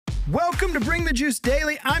Welcome to Bring the Juice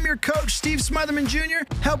Daily. I'm your coach, Steve Smotherman Jr.,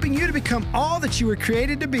 helping you to become all that you were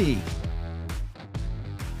created to be.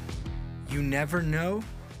 You never know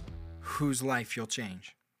whose life you'll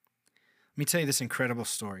change. Let me tell you this incredible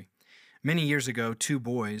story. Many years ago, two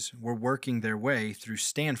boys were working their way through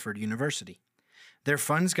Stanford University. Their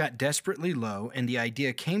funds got desperately low, and the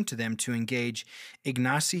idea came to them to engage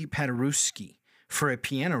Ignacy Paderewski for a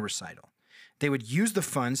piano recital. They would use the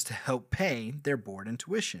funds to help pay their board and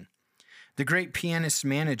tuition. The great pianist's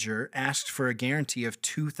manager asked for a guarantee of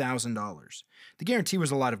 $2,000. The guarantee was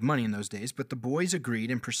a lot of money in those days, but the boys agreed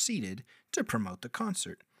and proceeded to promote the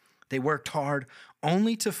concert. They worked hard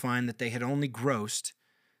only to find that they had only grossed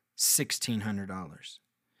 $1,600.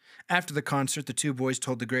 After the concert, the two boys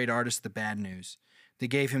told the great artist the bad news. They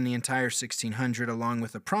gave him the entire $1,600 along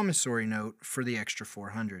with a promissory note for the extra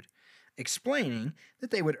 $400. Explaining that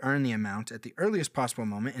they would earn the amount at the earliest possible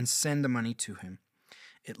moment and send the money to him.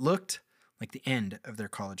 It looked like the end of their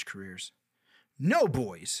college careers. "No,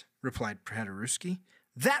 boys," replied Paderewski,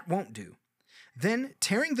 "that won't do." Then,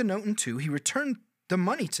 tearing the note in two, he returned the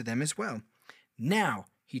money to them as well. "Now,"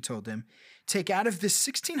 he told them, "take out of this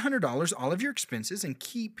 $1,600 all of your expenses and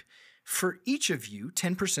keep for each of you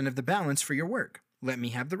 10% of the balance for your work. Let me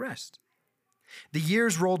have the rest." The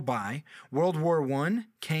years rolled by. World War I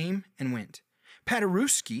came and went.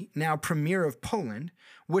 Paderewski, now premier of Poland,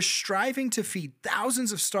 was striving to feed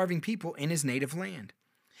thousands of starving people in his native land.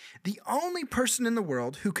 The only person in the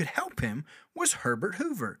world who could help him was Herbert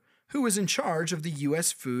Hoover, who was in charge of the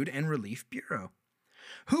U.S. Food and Relief Bureau.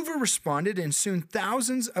 Hoover responded, and soon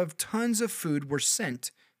thousands of tons of food were sent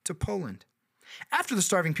to Poland. After the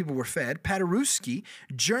starving people were fed, Paderewski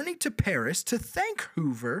journeyed to Paris to thank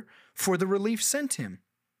Hoover for the relief sent him.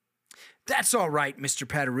 "That's all right, Mr.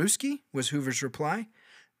 Paderewski," was Hoover's reply.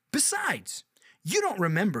 "Besides, you don't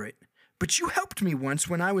remember it, but you helped me once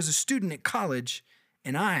when I was a student at college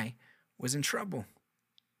and I was in trouble."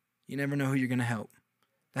 You never know who you're going to help.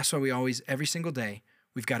 That's why we always, every single day,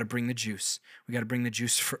 we've got to bring the juice. We've got to bring the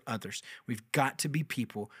juice for others. We've got to be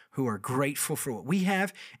people who are grateful for what we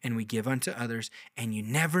have and we give unto others. And you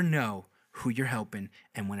never know who you're helping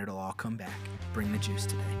and when it'll all come back. Bring the juice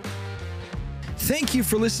today. Thank you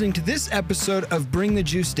for listening to this episode of Bring the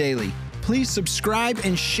Juice Daily. Please subscribe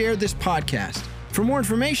and share this podcast. For more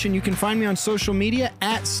information, you can find me on social media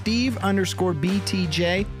at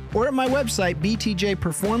Steve_BTJ or at my website,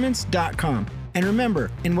 btjperformance.com. And remember,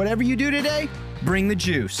 in whatever you do today, bring the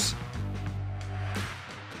juice.